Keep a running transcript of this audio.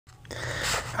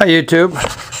Hi YouTube.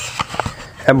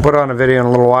 Haven't put on a video in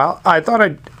a little while. I thought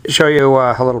I'd show you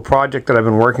a little project that I've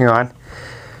been working on.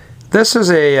 This is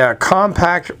a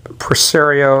Compaq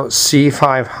Presario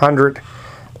C500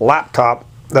 laptop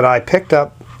that I picked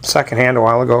up secondhand a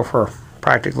while ago for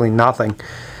practically nothing.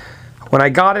 When I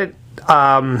got it,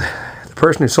 the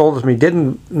person who sold it to me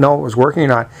didn't know it was working or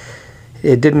not.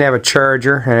 It didn't have a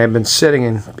charger, and it had been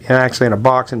sitting actually in a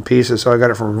box in pieces, so I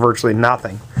got it for virtually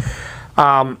nothing.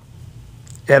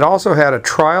 It also had a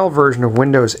trial version of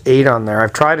Windows 8 on there.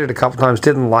 I've tried it a couple times,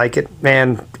 didn't like it,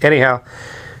 and anyhow,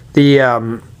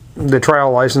 the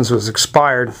trial license was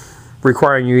expired,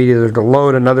 requiring you either to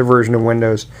load another version of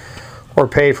Windows or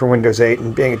pay for Windows 8,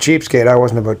 and being a cheapskate, I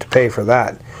wasn't about to pay for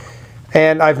that.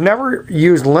 And I've never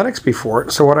used Linux before,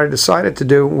 so what I decided to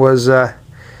do was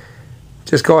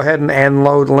just go ahead and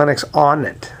load Linux on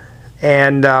it.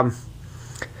 And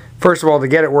first of all, to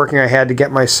get it working, I had to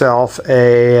get myself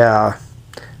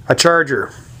a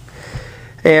charger.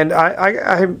 And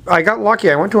I got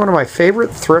lucky. I went to one of my favorite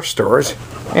thrift stores,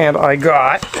 and I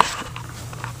got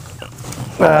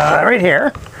right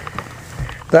here.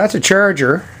 That's a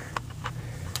charger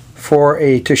for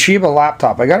a Toshiba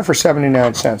laptop. I got it for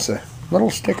 79 cents. A little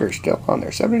sticker still on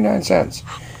there, 79 cents.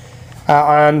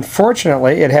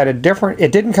 Unfortunately, it had a different.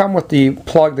 It didn't come with the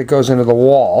plug that goes into the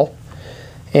wall,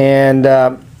 and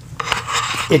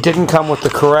it didn't come with the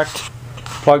correct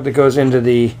plug that goes into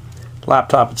the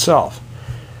laptop itself.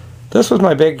 This was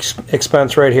my big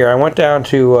expense right here. I went down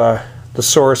to the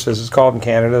Source, as it's called in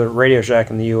Canada, the Radio Shack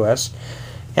in the US,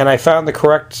 and I found the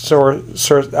correct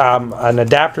an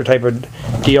adapter type of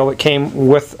deal that came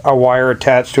with a wire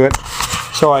attached to it.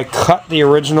 So I cut the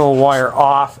original wire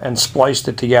off and spliced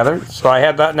it together. So I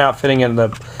had that now fitting in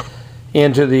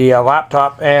into the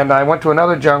laptop, and I went to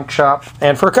another junk shop,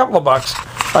 and for a couple of bucks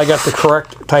I got the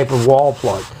correct type of wall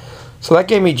plug. So that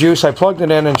gave me juice. I plugged it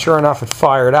in, and sure enough, it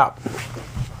fired up.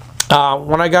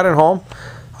 When I got it home,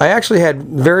 I actually had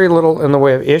very little in the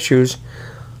way of issues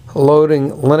loading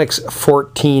Linux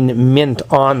 14 Mint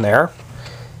on there.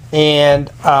 And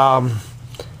I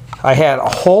had a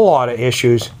whole lot of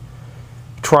issues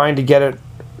trying to get it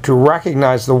to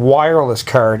recognize the wireless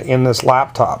card in this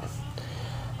laptop.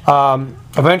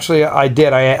 Eventually I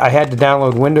did. I had to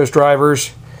download Windows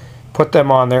drivers, put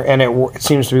them on there, and it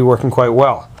seems to be working quite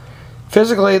well.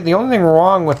 Physically, the only thing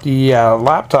wrong with the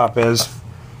laptop is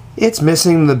it's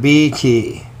missing the B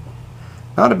key.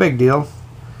 Not a big deal.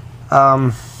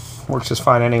 Works just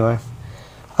fine anyway.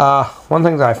 One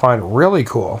thing that I find really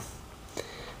cool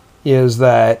is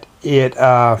that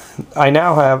I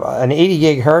now have an 80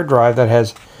 gig hard drive that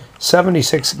has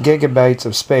 76 gigabytes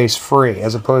of space free,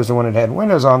 as opposed to when it had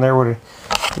Windows on there,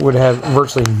 would have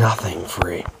virtually nothing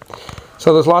free.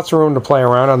 So there's lots of room to play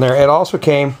around on there. It also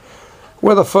came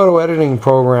with a photo editing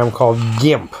program called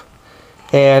GIMP,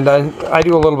 and I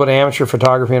do a little bit of amateur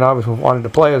photography, and obviously wanted to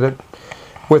play with it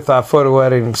with photo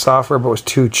editing software, but it was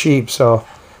too cheap, so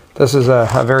this is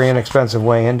a very inexpensive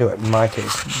way into it, in my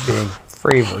case, being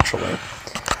free virtually.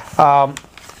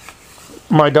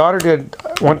 My daughter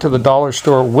went to the dollar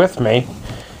store with me,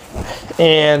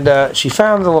 and she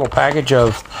found a little package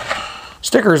of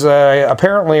stickers that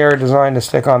apparently are designed to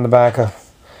stick on the back of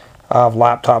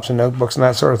laptops and notebooks and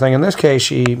that sort of thing. In this case,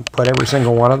 she put every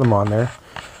single one of them on there.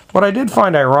 What I did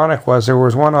find ironic was there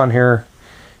was one on here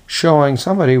showing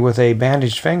somebody with a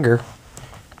bandaged finger,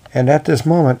 and at this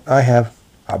moment I have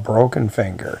a broken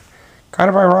finger. Kind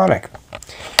of ironic.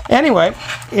 Anyway,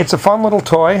 it's a fun little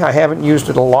toy. I haven't used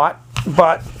it a lot,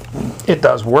 but it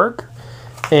does work,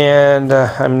 and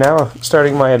I'm now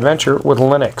starting my adventure with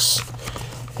Linux,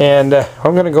 and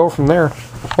I'm going to go from there.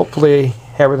 Hopefully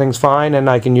everything's fine and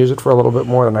I can use it for a little bit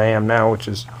more than I am now, which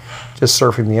is just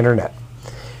surfing the internet.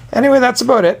 Anyway, that's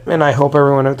about it, and I hope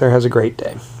everyone out there has a great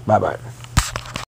day. Bye-bye.